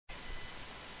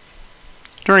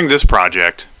During this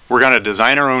project, we're going to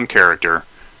design our own character,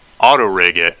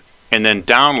 auto-rig it, and then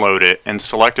download it and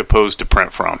select a pose to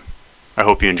print from. I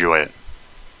hope you enjoy it.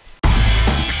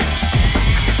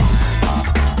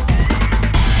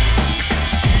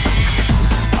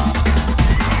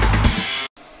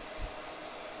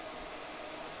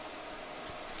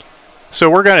 So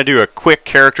we're going to do a quick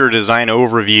character design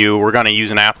overview. We're going to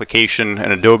use an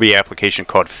Adobe application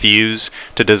called Fuse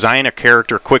to design a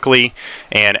character quickly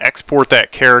and export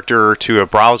that character to a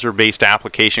browser-based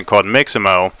application called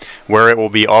Mixamo, where it will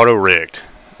be auto-rigged.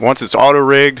 Once it's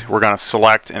auto-rigged, we're going to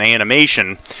select an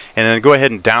animation and then go ahead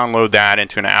and download that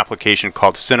into an application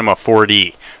called Cinema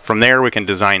 4D. From there we can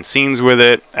design scenes with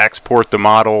it, export the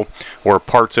model or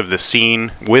parts of the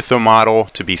scene with the model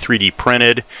to be 3D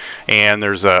printed, and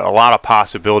there's a lot of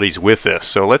possibilities with this.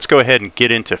 So let's go ahead and get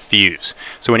into Fuse.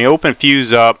 So when you open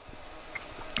Fuse up,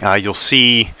 you'll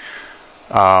see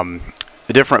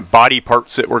the different body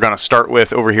parts that we're going to start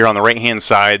with over here on the right hand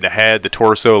side: the head, the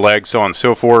torso, legs, so on and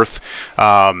so forth.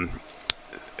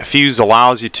 Fuse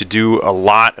allows you to do a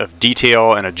lot of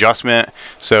detail and adjustment.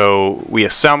 So we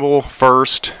assemble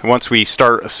first. Once we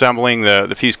start assembling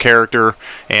the Fuse character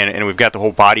and we've got the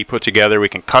whole body put together, we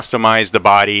can customize the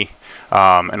body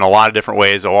in a lot of different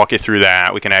ways. I'll walk you through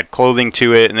that. We can add clothing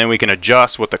to it, and then we can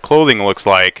adjust what the clothing looks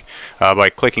like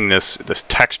by clicking this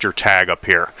texture tag up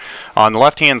here. On the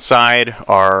left hand side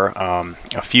are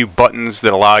a few buttons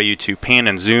that allow you to pan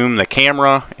and zoom the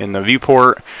camera in the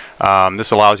viewport.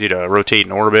 This allows you to rotate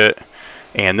and orbit,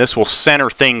 and this will center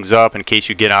things up in case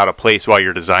you get out of place while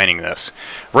you're designing this.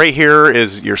 Right here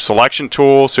is your selection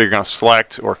tool, so you're going to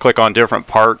select or click on different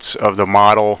parts of the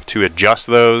model to adjust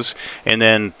those, and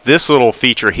then this little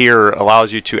feature here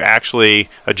allows you to actually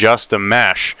adjust the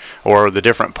mesh or the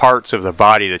different parts of the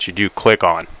body that you do click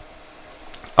on.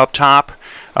 Up top,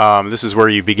 this is where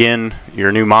you begin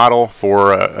your new model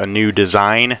for a new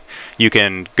design. You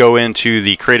can go into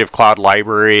the Creative Cloud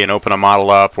library and open a model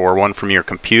up, or one from your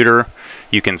computer.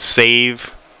 You can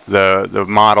save the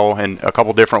model in a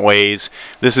couple different ways.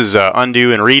 This is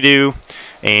undo and redo,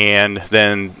 and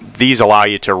then these allow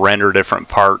you to render different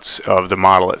parts of the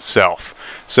model itself.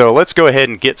 So let's go ahead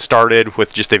and get started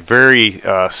with just a very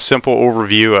simple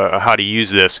overview of how to use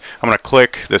this. I'm going to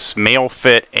click this male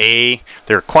fit A.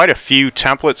 There are quite a few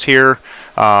templates here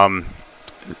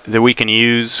that we can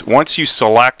use. Once you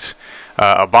select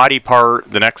a body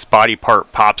part, the next body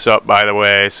part pops up, by the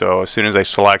way. So as soon as I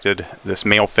selected this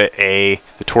male fit A,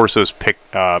 the torso's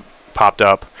popped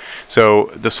up.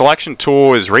 So the selection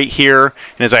tool is right here,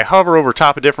 and as I hover over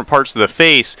top of different parts of the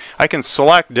face, I can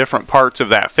select different parts of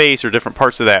that face or different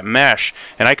parts of that mesh,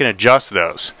 and I can adjust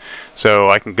those. So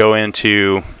I can go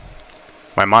into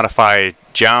my modify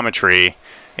geometry,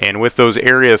 and with those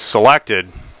areas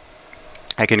selected,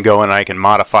 I can go and I can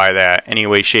modify that any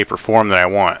way, shape, or form that I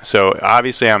want. So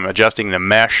obviously I'm adjusting the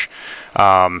mesh,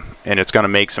 and it's going to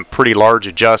make some pretty large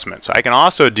adjustments. I can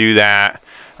also do that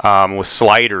with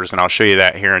sliders, and I'll show you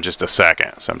that here in just a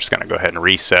second. So I'm just going to go ahead and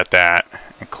reset that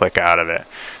and click out of it.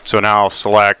 So now I'll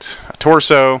select a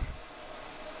torso,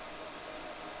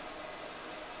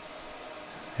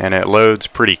 and it loads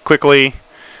pretty quickly,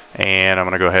 and I'm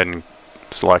going to go ahead and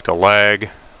select a leg.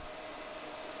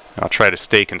 I'll try to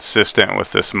stay consistent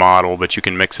with this model, but you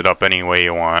can mix it up any way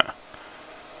you want.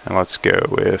 And let's go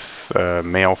with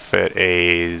male fit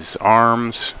A's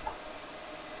arms.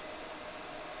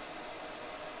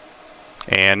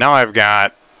 And now I've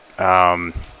got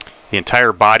the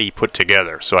entire body put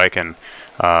together, so I can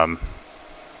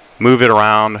move it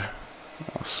around.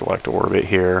 I'll select orbit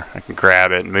here. I can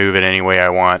grab it and move it any way I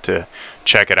want to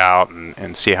check it out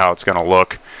and see how it's going to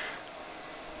look.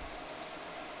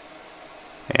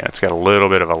 And it's got a little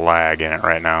bit of a lag in it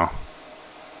right now.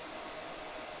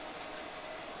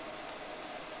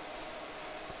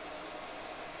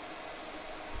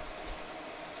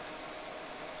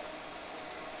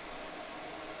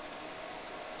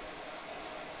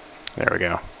 There we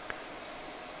go.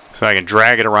 So I can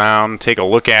drag it around, take a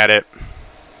look at it,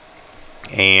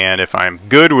 and if I'm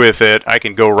good with it, I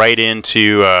can go right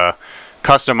into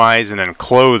customizing and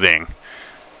clothing.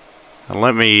 And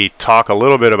let me talk a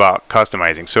little bit about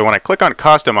customizing. So when I click on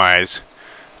customize,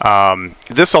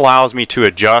 this allows me to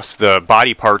adjust the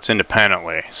body parts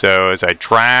independently. So as I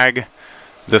drag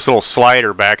this little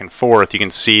slider back and forth, you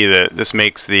can see that this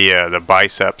makes the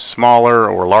biceps smaller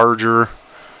or larger.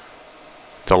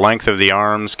 The length of the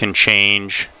arms can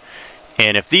change.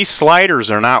 And if these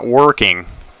sliders are not working,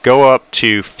 go up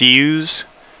to Fuse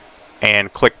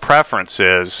and click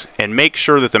Preferences and make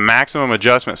sure that the maximum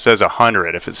adjustment says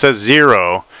 100. If it says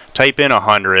 0, type in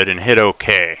 100 and hit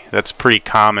OK. That's pretty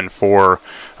common for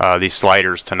these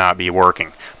sliders to not be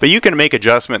working. But you can make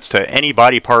adjustments to any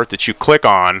body part that you click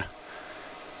on.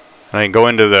 And I can go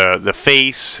into the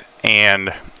face,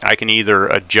 and I can either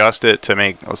adjust it to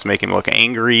let's make him look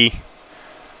angry,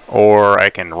 or I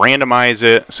can randomize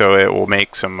it so it will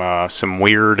make some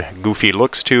weird goofy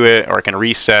looks to it, or I can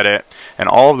reset it. And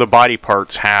all of the body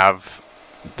parts have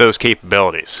those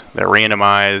capabilities that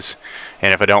randomize,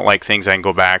 and if I don't like things I can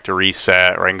go back to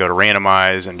reset, or I can go to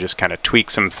randomize and just kind of tweak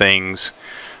some things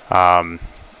and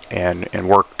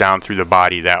work down through the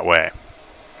body that way.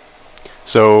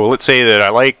 So let's say that I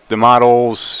like the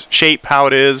model's shape, how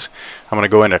it is. I'm going to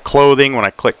go into clothing. When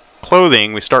I click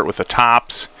clothing, we start with the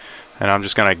tops, and I'm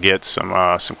just going to get some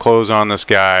clothes on this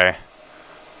guy.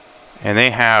 And they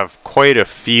have quite a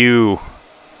few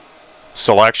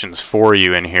selections for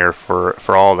you in here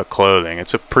for all the clothing.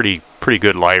 It's a pretty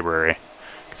good library.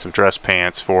 Get some dress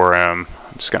pants for him.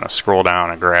 I'm just going to scroll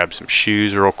down and grab some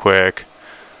shoes real quick.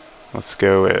 Let's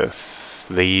go with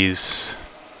these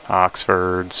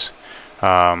Oxfords.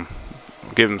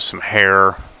 Give him some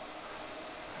hair.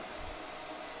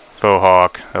 Faux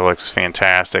hawk. That looks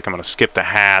fantastic. I'm going to skip the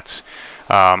hats.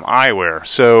 Eyewear.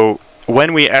 So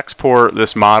when we export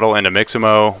this model into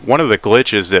Mixamo, one of the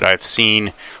glitches that I've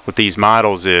seen with these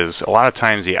models is a lot of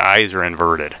times the eyes are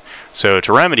inverted. So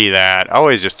to remedy that, I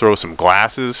always just throw some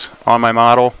glasses on my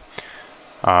model,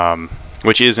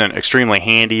 which isn't extremely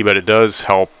handy, but it does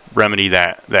help remedy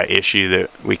that issue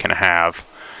that we can have.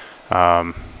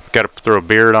 Got to throw a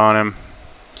beard on him,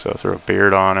 so throw a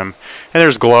beard on him. And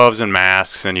there's gloves and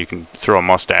masks, and you can throw a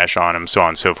mustache on him, so on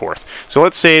and so forth. So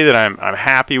let's say that I'm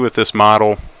happy with this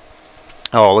model.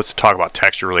 Oh, let's talk about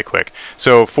texture really quick.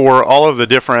 So for all of the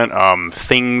different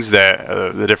things that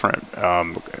the different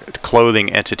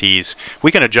clothing entities,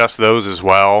 we can adjust those as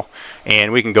well,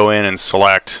 and we can go in and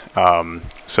select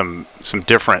some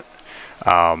different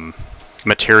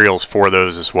materials for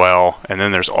those as well. And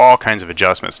then there's all kinds of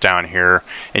adjustments down here,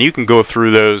 and you can go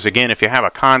through those. Again, if you have a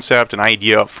concept, an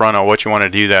idea up front on what you want to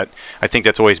do, that I think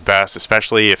that's always best,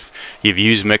 especially if you've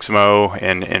used Mixamo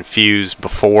and Fuse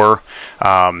before.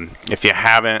 If you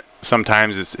haven't,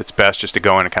 sometimes it's best just to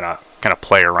go in and kind of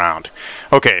play around.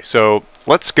 Okay, so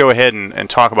let's go ahead and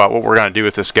talk about what we're going to do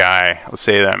with this guy. Let's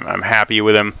say that I'm happy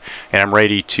with him and I'm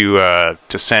ready to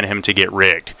send him to get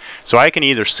rigged. So I can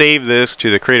either save this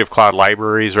to the Creative Cloud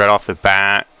libraries right off the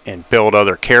bat and build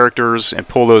other characters and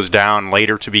pull those down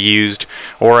later to be used,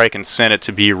 or I can send it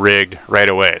to be rigged right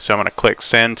away. So I'm going to click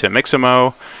Send to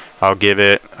Mixamo. I'll give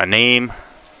it a name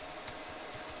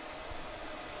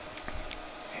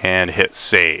and hit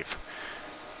Save.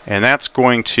 And that's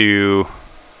going to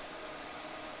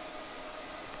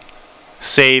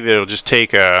save. It'll just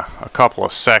take a couple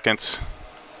of seconds.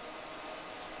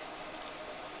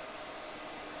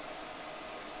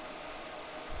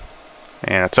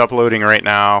 And it's uploading right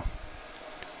now.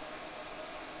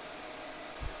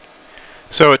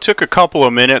 So it took a couple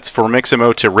of minutes for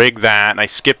Mixamo to rig that, and I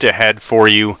skipped ahead for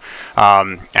you.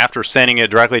 After sending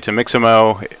it directly to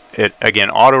Mixamo, it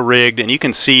again auto-rigged, and you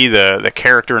can see the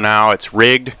character now. It's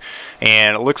rigged,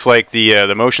 and it looks like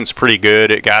the motion's pretty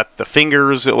good. It got the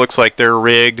fingers, it looks like they're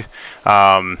rigged.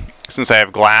 Since I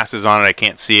have glasses on it, I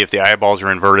can't see if the eyeballs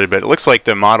are inverted, but it looks like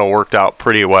the model worked out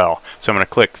pretty well. So I'm going to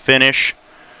click Finish,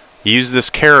 use this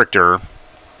character,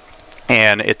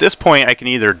 and at this point I can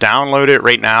either download it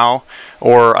right now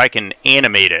or I can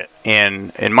animate it.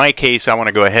 And in my case, I want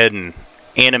to go ahead and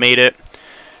animate it,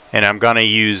 and I'm going to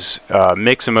use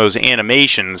Mixamo's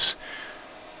animations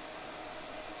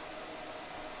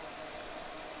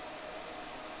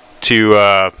to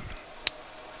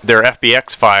their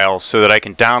FBX files so that I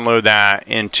can download that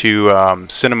into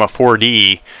Cinema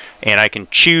 4D, and I can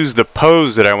choose the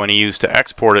pose that I want to use to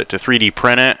export it to 3D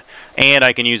print it, and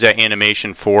I can use that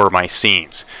animation for my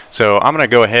scenes. So I'm going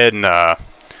to go ahead and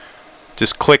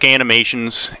just click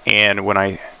animations, and when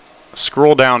I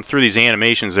scroll down through these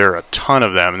animations, there are a ton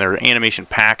of them, and there are animation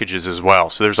packages as well,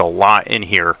 so there's a lot in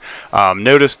here.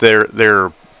 Notice there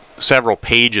are several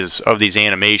pages of these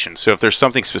animations, so if there's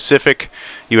something specific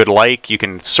you would like, you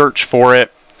can search for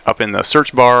it up in the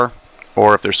search bar,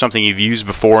 or if there's something you've used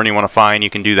before and you want to find, you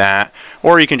can do that,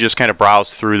 or you can just kind of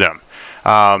browse through them.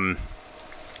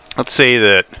 Let's say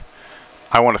that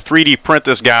I want to 3D print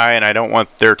this guy and I don't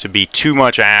want there to be too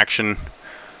much action,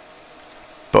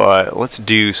 but let's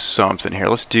do something here.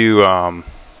 Let's do I'm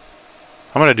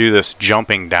going to do this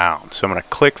jumping down, so I'm going to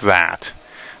click that.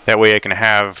 That way I can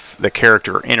have the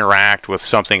character interact with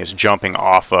something it's jumping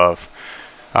off of.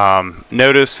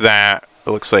 Notice that it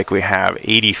looks like we have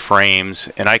 80 frames,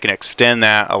 and I can extend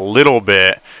that a little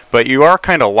bit, but you are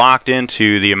kind of locked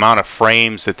into the amount of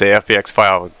frames that the FBX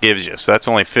file gives you. So that's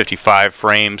only 55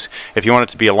 frames. If you want it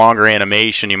to be a longer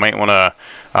animation, you might want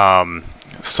to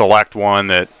select one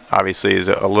that obviously is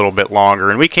a little bit longer,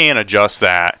 and we can adjust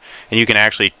that, and you can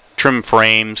actually trim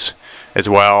frames as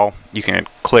well. You can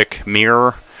click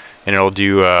mirror, and it'll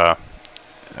do a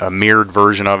mirrored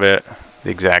version of it,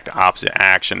 the exact opposite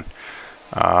action.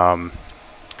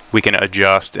 We can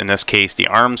adjust, in this case, the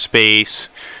arm space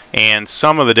and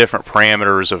some of the different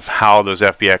parameters of how those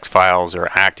FBX files are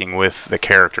acting with the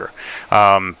character.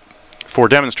 For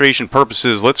demonstration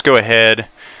purposes, let's go ahead,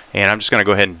 and I'm just going to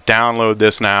go ahead and download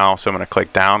this now. So I'm going to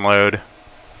click download.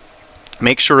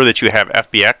 Make sure that you have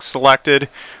FBX selected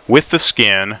with the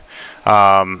skin.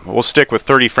 We'll stick with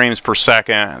 30 frames per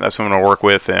second. That's what I'm going to work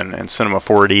with in Cinema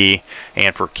 4D,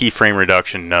 and for keyframe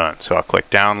reduction, none. So I'll click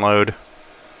download.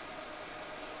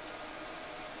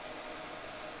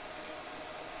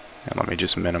 And let me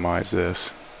just minimize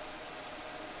this.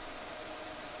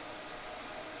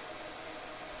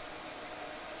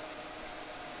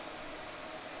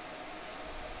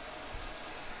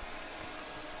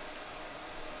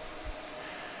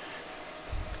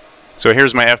 So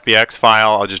here's my FBX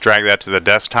file. I'll just drag that to the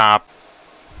desktop.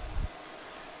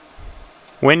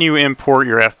 When you import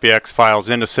your FBX files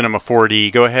into Cinema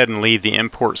 4D, go ahead and leave the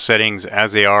import settings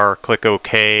as they are. Click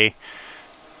OK,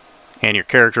 and your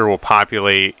character will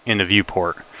populate in the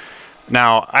viewport.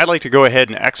 Now, I'd like to go ahead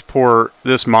and export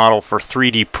this model for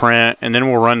 3D print, and then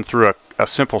we'll run through a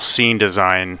simple scene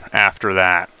design after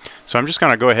that. So I'm just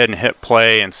going to go ahead and hit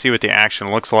play and see what the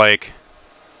action looks like.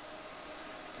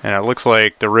 And it looks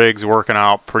like the rig's working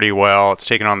out pretty well. It's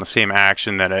taking on the same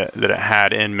action that it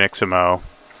had in Mixamo.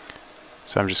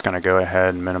 So I'm just going to go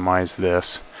ahead and minimize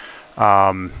this.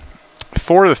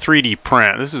 For the 3D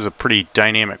print, this is a pretty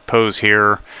dynamic pose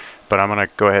here, but I'm going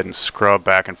to go ahead and scrub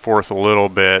back and forth a little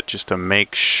bit just to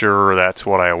make sure that's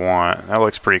what I want. That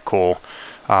looks pretty cool.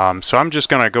 So I'm just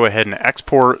going to go ahead and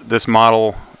export this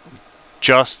model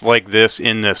just like this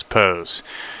in this pose.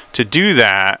 To do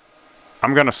that,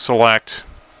 I'm going to select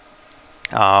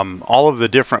all of the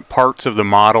different parts of the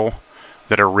model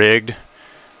that are rigged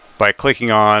by clicking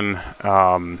on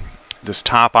this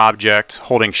top object,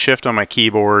 holding shift on my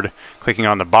keyboard, clicking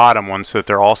on the bottom one so that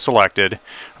they're all selected.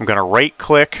 I'm going to right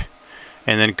click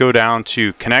and then go down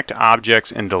to connect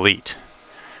objects and delete.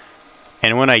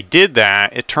 And when I did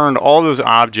that, it turned all those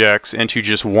objects into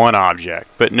just one object.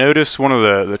 But notice one of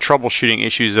the troubleshooting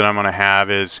issues that I'm going to have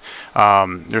is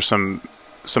there's some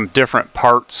different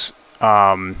parts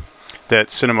that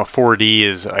Cinema 4D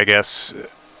is, I guess,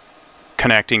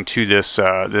 connecting to this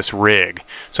this rig.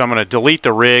 So I'm going to delete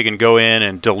the rig and go in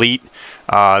and delete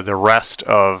the rest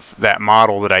of that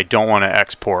model that I don't want to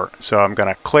export. So I'm going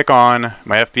to click on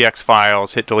my FBX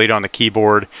files, hit delete on the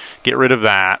keyboard, get rid of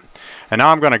that. And now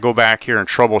I'm going to go back here and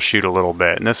troubleshoot a little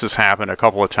bit. And this has happened a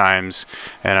couple of times,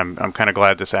 and I'm kind of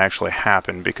glad this actually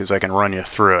happened because I can run you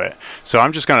through it. So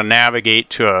I'm just going to navigate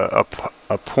to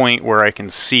a point where I can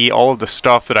see all of the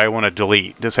stuff that I want to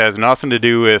delete. This has nothing to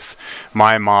do with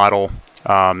my model.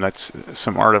 That's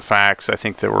some artifacts I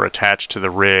think that were attached to the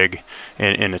rig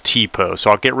in a T-pose.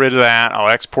 So I'll get rid of that, I'll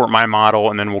export my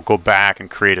model, and then we'll go back and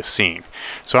create a scene.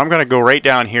 So I'm going to go right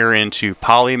down here into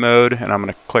poly mode, and I'm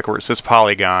going to click where it says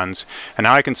polygons, and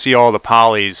now I can see all the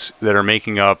polys that are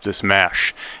making up this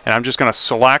mesh. And I'm just going to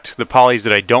select the polys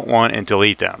that I don't want and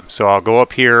delete them. So I'll go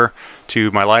up here to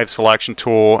my live selection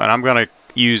tool, and I'm going to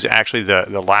use actually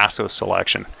the lasso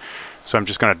selection. So I'm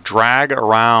just going to drag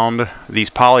around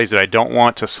these polys that I don't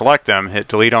want to select them, hit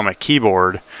delete on my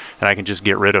keyboard, and I can just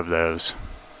get rid of those.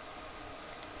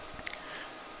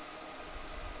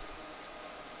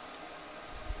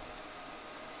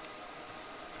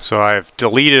 So I've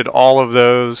deleted all of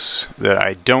those that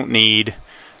I don't need,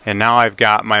 and now I've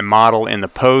got my model in the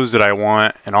pose that I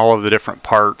want and all of the different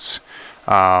parts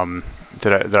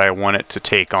that I want it to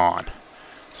take on.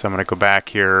 So I'm going to go back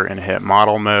here and hit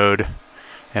model mode.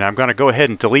 And I'm going to go ahead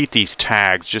and delete these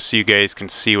tags just so you guys can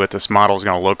see what this model is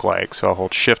going to look like. So I'll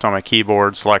hold shift on my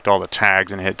keyboard, select all the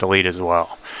tags, and hit delete as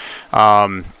well.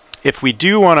 If we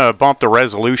do want to bump the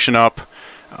resolution up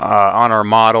on our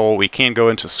model, we can go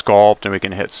into sculpt and we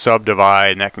can hit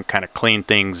subdivide, and that can kind of clean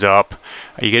things up.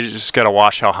 You just got to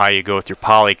watch how high you go with your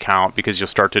poly count because you'll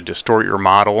start to distort your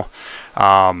model.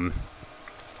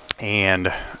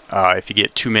 If you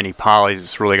get too many polys,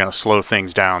 it's really going to slow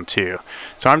things down too.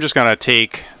 So I'm just going to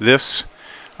take this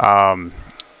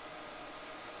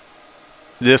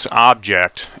this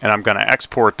object and I'm going to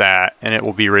export that, and it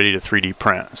will be ready to 3D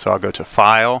print. So I'll go to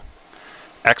File,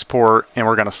 Export, and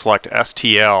we're going to select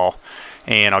STL.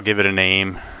 and I'll give it a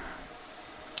name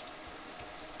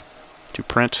to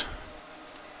print.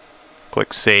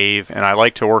 Click save, and I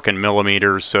like to work in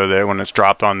millimeters so that when it's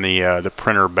dropped on the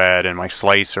printer bed in my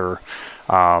slicer,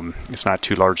 it's not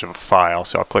too large of a file.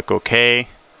 So I'll click OK,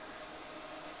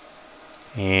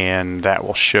 and that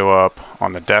will show up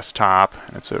on the desktop,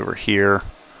 and it's over here.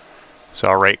 So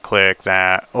I'll right click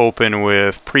that, open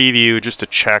with preview just to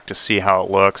check to see how it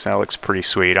looks. That looks pretty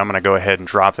sweet. I'm going to go ahead and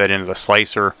drop that into the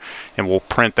slicer, and we'll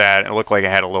print that. It looked like I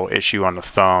had a little issue on the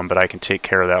thumb, but I can take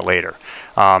care of that later.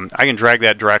 I can drag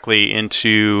that directly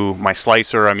into my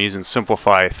slicer. I'm using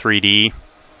Simplify 3D.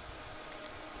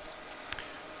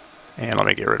 And let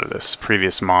me get rid of this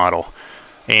previous model.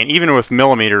 And even with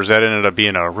millimeters, that ended up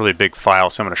being a really big file,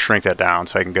 so I'm going to shrink that down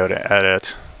so I can go to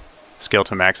Edit, Scale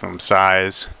to Maximum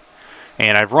Size.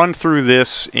 And I've run through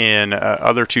this in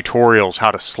other tutorials,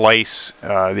 how to slice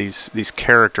these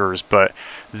characters, but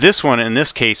this one, in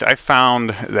this case, I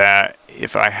found that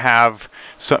if I have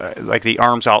like the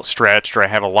arms outstretched, or I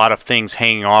have a lot of things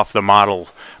hanging off the model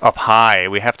up high,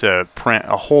 we have to print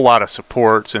a whole lot of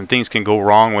supports, and things can go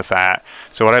wrong with that.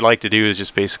 So what I'd like to do is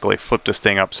just basically flip this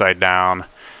thing upside down.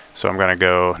 So I'm going to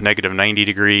go -90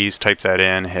 degrees, type that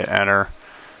in, hit enter.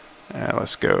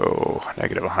 Let's go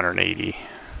 -180.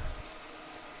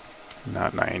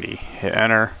 Not 90. Hit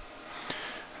enter,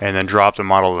 and then drop the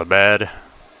model to the bed.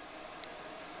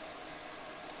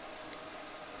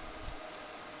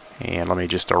 And let me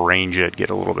just arrange it,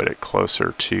 get a little bit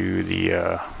closer to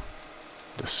the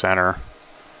center.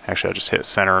 Actually, I'll just hit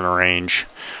center and arrange.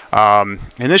 And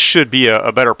this should be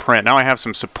a better print. Now I have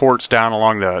some supports down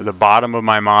along the bottom of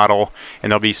my model,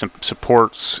 and there'll be some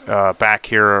supports back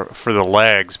here for the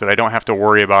legs, but I don't have to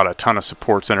worry about a ton of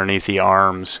supports underneath the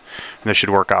arms. And this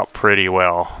should work out pretty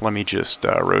well. Let me just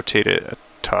rotate it a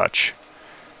touch,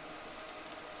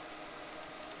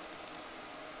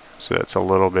 so that's a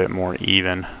little bit more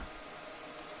even.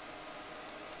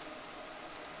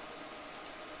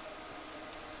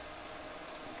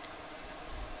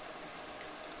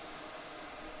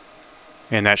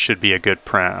 And that should be a good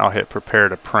print. I'll hit prepare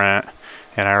to print,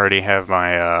 and I already have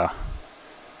my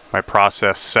my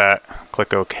process set.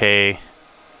 Click OK.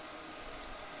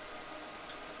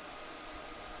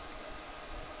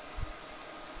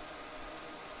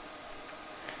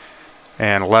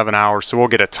 And 11 hours, so we'll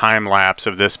get a time lapse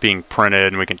of this being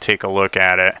printed, and we can take a look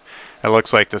at it. It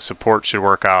looks like the support should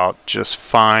work out just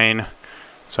fine.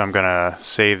 So I'm gonna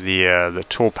save the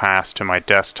toolpath to my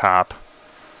desktop,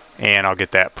 and I'll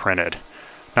get that printed.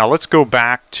 Now let's go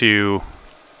back to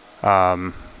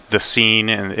the scene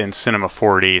in Cinema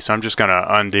 4D. So I'm just going to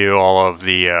undo all of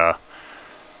the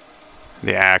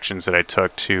actions that I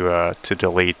took to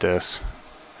delete this,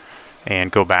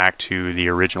 and go back to the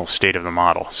original state of the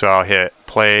model. So I'll hit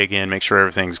play again, make sure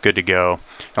everything's good to go.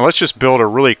 And let's just build a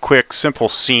really quick, simple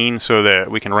scene so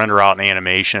that we can render out an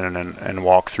animation and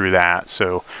walk through that.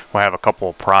 So we'll have a couple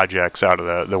of projects out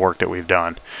of the work that we've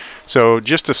done. So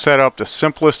just to set up the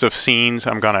simplest of scenes,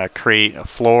 I'm going to create a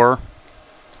floor,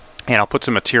 and I'll put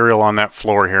some material on that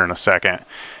floor here in a second.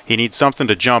 He needs something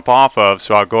to jump off of,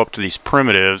 so I'll go up to these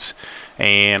primitives,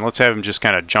 and let's have him just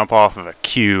kind of jump off of a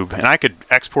cube. And I could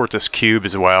export this cube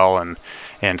as well and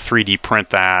 3D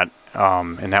print that,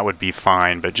 and that would be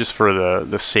fine. But just for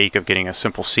the sake of getting a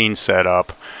simple scene set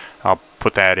up, I'll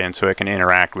put that in so it can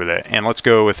interact with it. And let's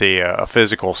go with a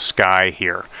physical sky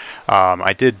here.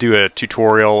 I did do a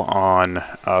tutorial on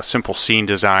simple scene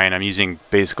design. I'm using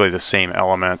basically the same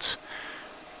elements,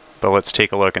 but let's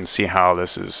take a look and see how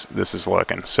this is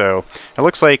looking. So it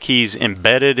looks like he's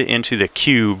embedded into the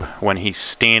cube when he's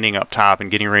standing up top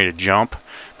and getting ready to jump.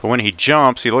 But when he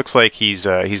jumps, he looks like he's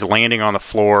landing on the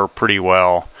floor pretty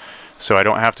well. So I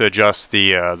don't have to adjust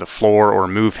the floor or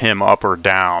move him up or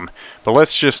down. But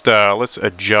let's just let's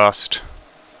adjust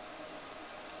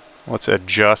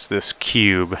this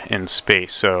cube in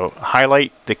space. So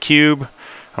highlight the cube.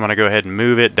 I'm going to go ahead and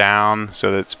move it down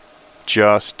so that it's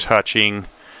just touching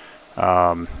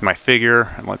my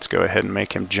figure. And let's go ahead and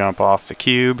make him jump off the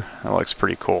cube. That looks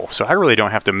pretty cool. So I really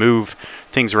don't have to move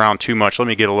things around too much. Let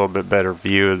me get a little bit better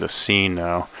view of the scene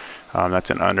though. That's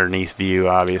an underneath view,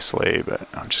 obviously, but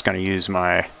I'm just going to use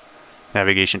my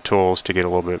navigation tools to get a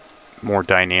little bit more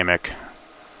dynamic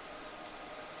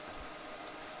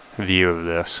view of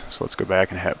this. So let's go back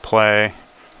and hit play.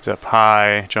 It's up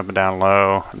high, jumping down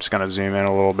low. I'm just going to zoom in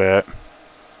a little bit.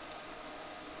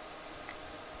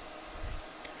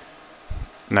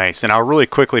 Nice. And I'll really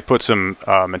quickly put some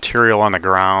material on the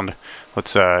ground.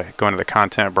 Let's go into the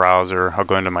content browser. I'll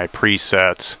go into my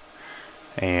presets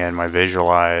and my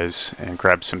visualize and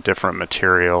grab some different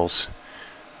materials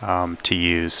to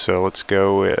use. So let's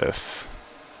go with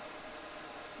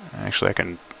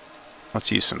Actually,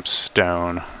 let's use some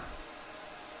stone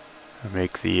and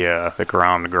make the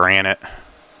ground granite.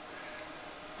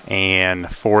 And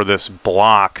for this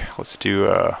block, let's do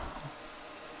a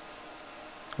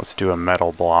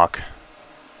metal block.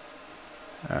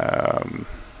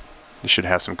 It should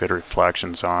have some good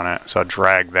reflections on it. So I'll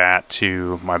drag that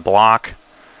to my block.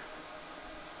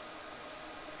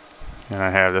 And I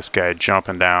have this guy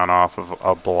jumping down off of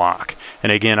a block.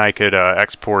 And again, I could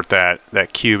export that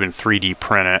cube and 3D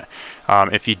print it.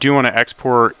 If you do want to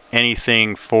export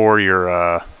anything for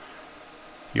your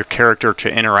character to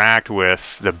interact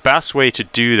with, the best way to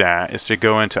do that is to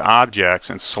go into Objects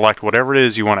and select whatever it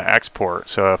is you want to export.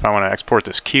 So if I want to export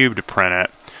this cube to print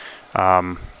it,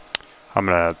 I'm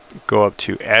going to go up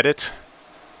to Edit,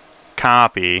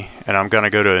 Copy, and I'm going to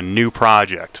go to a new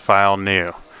project, File, New.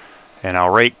 And I'll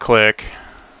right-click,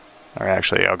 or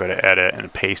actually I'll go to Edit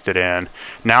and paste it in.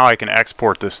 Now I can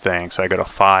export this thing. So I go to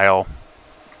File,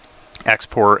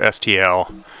 Export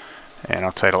STL, and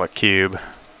I'll title it Cube.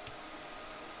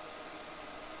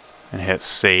 And hit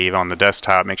Save on the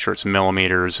desktop, make sure it's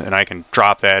millimeters, and I can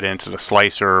drop that into the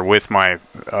slicer with my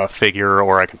figure,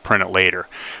 or I can print it later.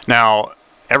 Now,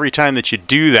 every time that you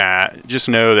do that, just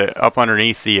know that up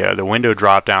underneath the window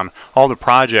drop down, all the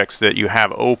projects that you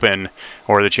have open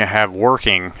or that you have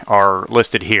working are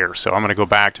listed here. So I'm going to go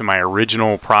back to my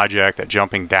original project, that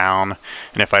jumping down,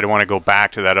 and if I want to go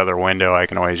back to that other window, I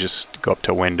can always just go up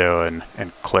to Window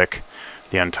and click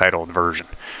the untitled version.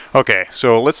 Okay,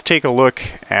 so let's take a look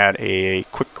at a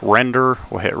quick render.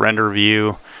 We'll hit Render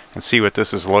View and see what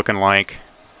this is looking like.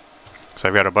 So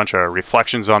I've got a bunch of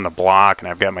reflections on the block, and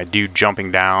I've got my dude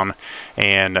jumping down.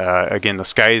 And again, the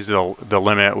sky's the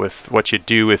limit with what you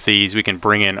do with these. We can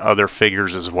bring in other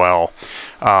figures as well.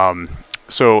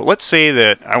 So let's say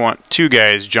that I want two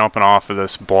guys jumping off of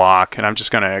this block, and I'm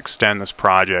just going to extend this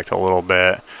project a little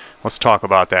bit. Let's talk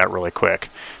about that really quick.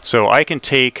 So I can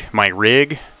take my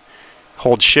rig,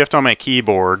 hold Shift on my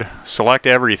keyboard, select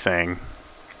everything,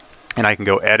 and I can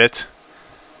go Edit,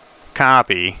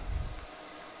 Copy,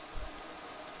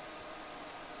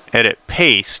 Edit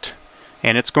Paste,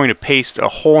 and it's going to paste a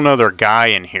whole nother guy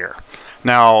in here.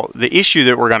 Now, the issue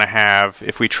that we're going to have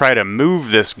if we try to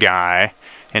move this guy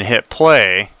and hit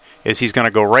play is he's going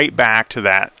to go right back to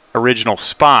that original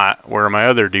spot where my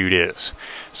other dude is.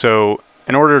 So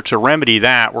in order to remedy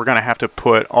that, we're going to have to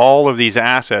put all of these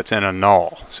assets in a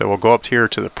null. So we'll go up here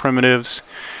to the primitives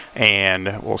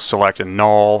and we'll select a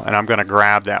null, and I'm going to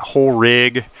grab that whole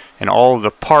rig and all of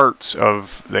the parts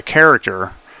of the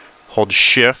character, hold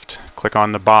Shift, click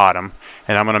on the bottom,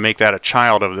 and I'm going to make that a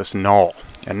child of this null.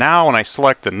 And now when I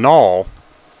select the null,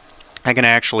 I can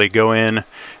actually go in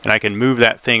and I can move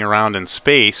that thing around in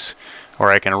space, or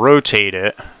I can rotate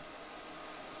it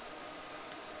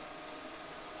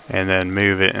and then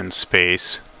move it in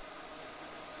space.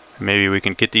 Maybe we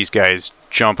can get these guys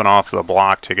jumping off the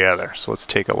block together. So let's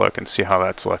take a look and see how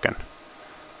that's looking.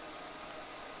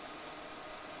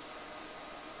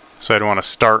 So I'd want to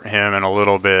start him in a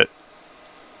little bit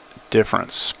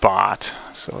different spot.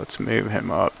 So let's move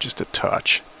him up just a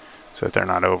touch so that they're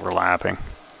not overlapping.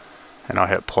 And I'll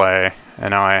hit play,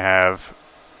 and now I have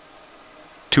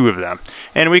two of them.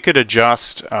 And we could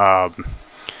adjust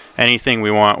anything we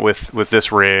want with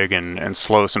this rig and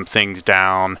slow some things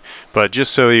down, but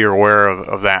just so you're aware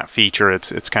of that feature,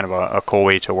 it's kind of a cool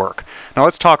way to work. Now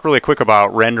let's talk really quick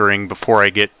about rendering before I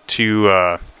get too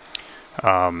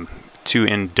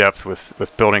in depth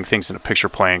with building things in a picture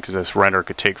plane, because this render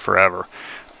could take forever.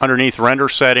 Underneath render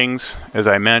settings, as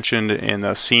I mentioned in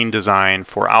the scene design,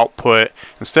 for output,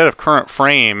 instead of current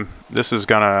frame, this is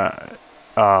gonna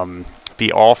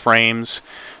be all frames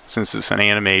since it's an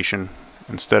animation.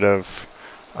 Instead of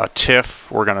a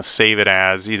TIFF, we're going to save it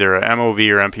as either a MOV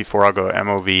or MP4. I'll go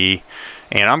MOV,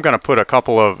 and I'm going to put a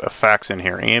couple of effects in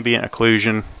here: ambient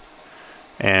occlusion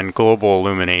and global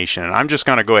illumination. And I'm just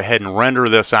going to go ahead and render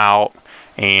this out,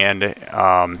 and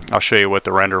I'll show you what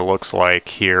the render looks like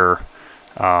here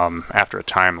after a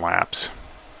time lapse.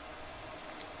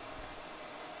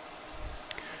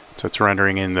 So it's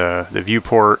rendering in the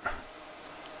viewport,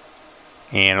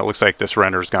 and it looks like this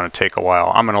render is going to take a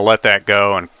while. I'm going to let that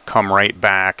go and come right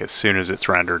back as soon as it's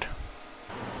rendered.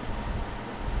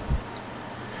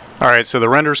 Alright, so the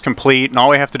render is complete, and all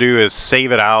we have to do is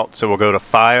save it out. So we'll go to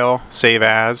File, Save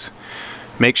As.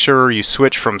 Make sure you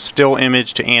switch from still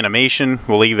image to animation.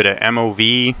 We'll leave it at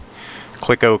MOV.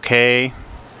 Click OK,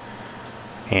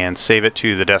 and save it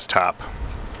to the desktop.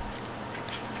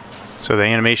 So the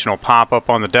animation will pop up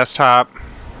on the desktop,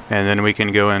 and then we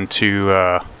can go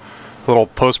into little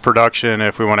post-production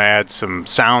if we want to add some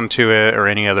sound to it or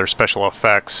any other special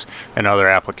effects and other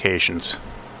applications.